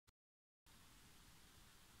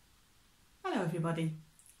Hello everybody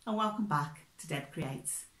and welcome back to Deb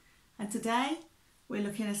Creates, and today we're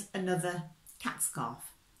looking at another cat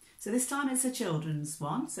scarf. So this time it's a children's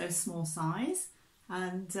one, so small size,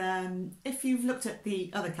 and if you've looked at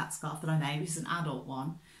the other cat scarf that I made, which is an adult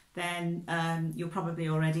one, then you'll probably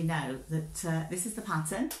already know that this is the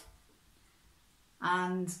pattern,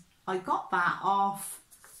 and I got that off,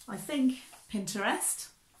 I think, Pinterest.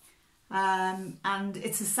 And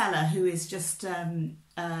it's a seller who is just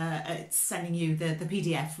it's sending you the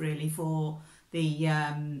PDF really for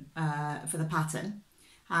the pattern,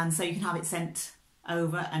 and so you can have it sent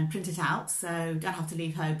over and print it out, so don't have to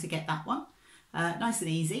leave home to get that one. Nice and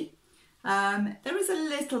easy. There is a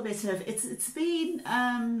little bit of it's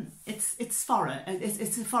foreign.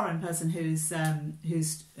 It's a foreign person who's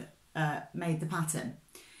made the pattern.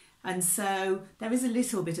 And so there is a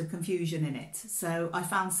little bit of confusion in it. So I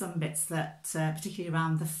found some bits that, particularly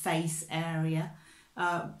around the face area,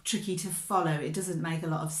 tricky to follow. It doesn't make a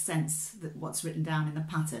lot of sense that what's written down in the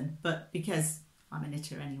pattern, but because I'm a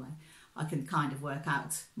knitter anyway, I can kind of work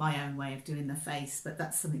out my own way of doing the face, but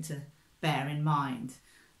that's something to bear in mind.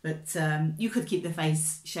 But you could keep the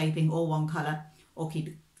face shaping all one colour, or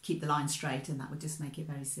keep the line straight, and that would just make it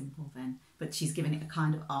very simple then. But she's given it a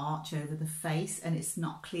kind of arch over the face, and it's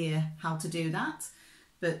not clear how to do that.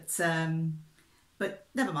 But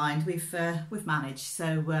never mind, we've managed.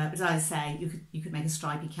 So as I say, you could make a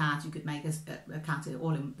stripy cat, you could make a cat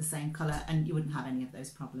all in the same colour, and you wouldn't have any of those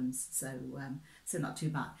problems. So so not too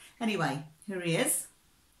bad. Anyway, here he is.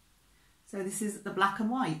 So this is the black and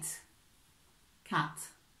white cat.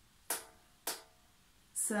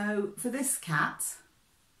 So for this cat,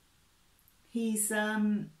 he's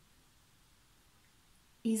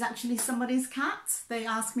actually somebody's cat. They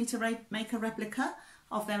asked me to make a replica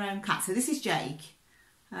of their own cat. So this is Jake,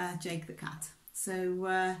 Jake the cat.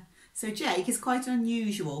 So so Jake is quite an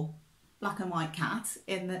unusual black and white cat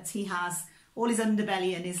in that he has all his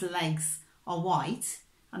underbelly and his legs are white,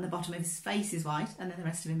 and the bottom of his face is white, and then the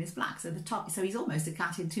rest of him is black. So the top, so he's almost a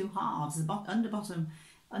cat in two halves. The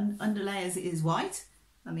under layers is white,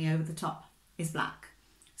 and the over the top is black.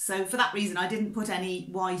 So for that reason, I didn't put any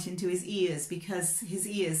white into his ears, because his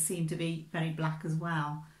ears seem to be very black as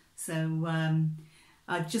well. So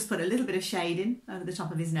I've just put a little bit of shading over the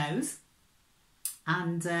top of his nose,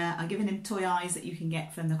 and I've given him toy eyes that you can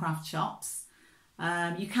get from the craft shops.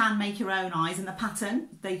 You can make your own eyes in the pattern.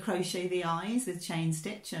 They crochet the eyes with chain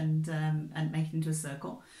stitch and make it into a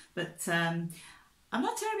circle. But I'm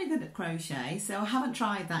not terribly good at crochet, so I haven't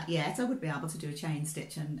tried that yet. I would be able to do a chain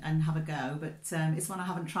stitch and have a go, but it's one I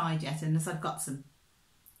haven't tried yet, and as I've got some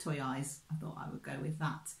toy eyes, I thought I would go with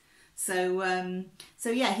that. So so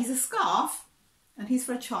yeah, he's a scarf, and he's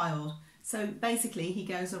for a child. So basically he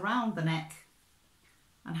goes around the neck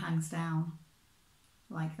and hangs down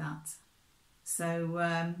like that. So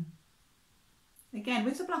again,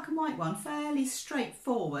 with the black and white one, fairly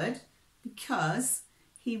straightforward, because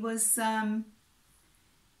he was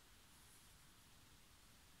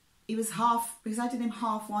half, because I did him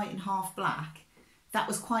half white and half black. That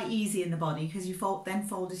was quite easy in the body, because you then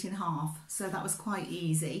fold it in half, so that was quite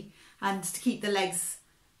easy. And to keep the legs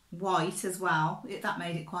white as well, that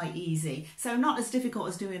made it quite easy. So not as difficult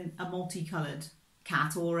as doing a multicoloured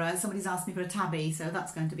cat, or somebody's asked me for a tabby, so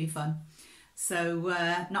that's going to be fun. So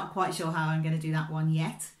not quite sure how I'm going to do that one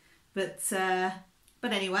yet, but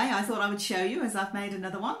anyway, I thought I would show you, as I've made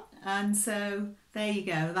another one. And so there you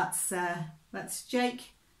go, that's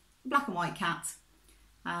Jake, black and white cat.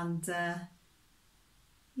 And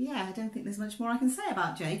yeah, I don't think there's much more I can say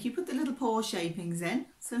about Jake. You put the little paw shapings in,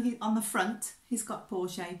 so on the front he's got paw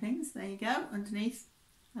shapings, there you go, underneath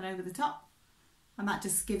and over the top, and that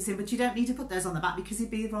just gives him, but you don't need to put those on the back, because he'd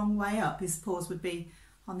be the wrong way up. His paws would be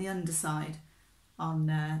on the underside on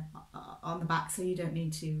the back, so you don't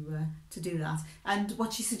need to do that. And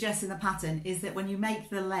what she suggests in the pattern is that when you make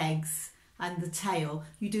the legs and the tail,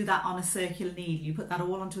 you do that on a circular needle. You put that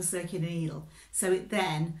all onto a circular needle, so it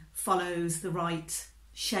then follows the right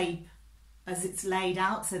shape as it's laid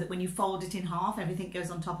out, so that when you fold it in half, everything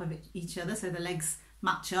goes on top of each other, so the legs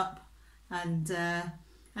match up and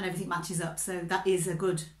everything matches up. So that is a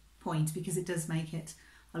good point, because it does make it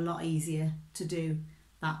a lot easier to do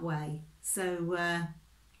that way. So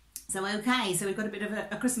okay, so we've got a bit of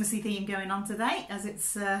a Christmassy theme going on today, as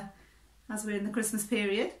it's as we're in the Christmas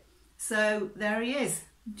period. So there he is,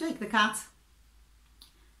 Jake the cat.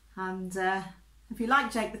 And if you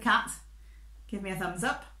like Jake the cat, give me a thumbs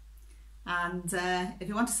up, and if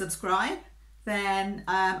you want to subscribe, then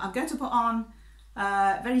I'm going to put on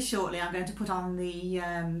very shortly, I'm going to put on the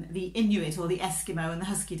Inuit or the Eskimo and the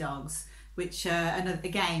Husky dogs, which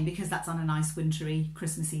again, because that's on a nice wintry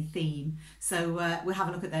Christmassy theme. So we'll have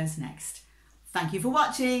a look at those next. Thank you for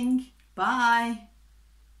watching. Bye.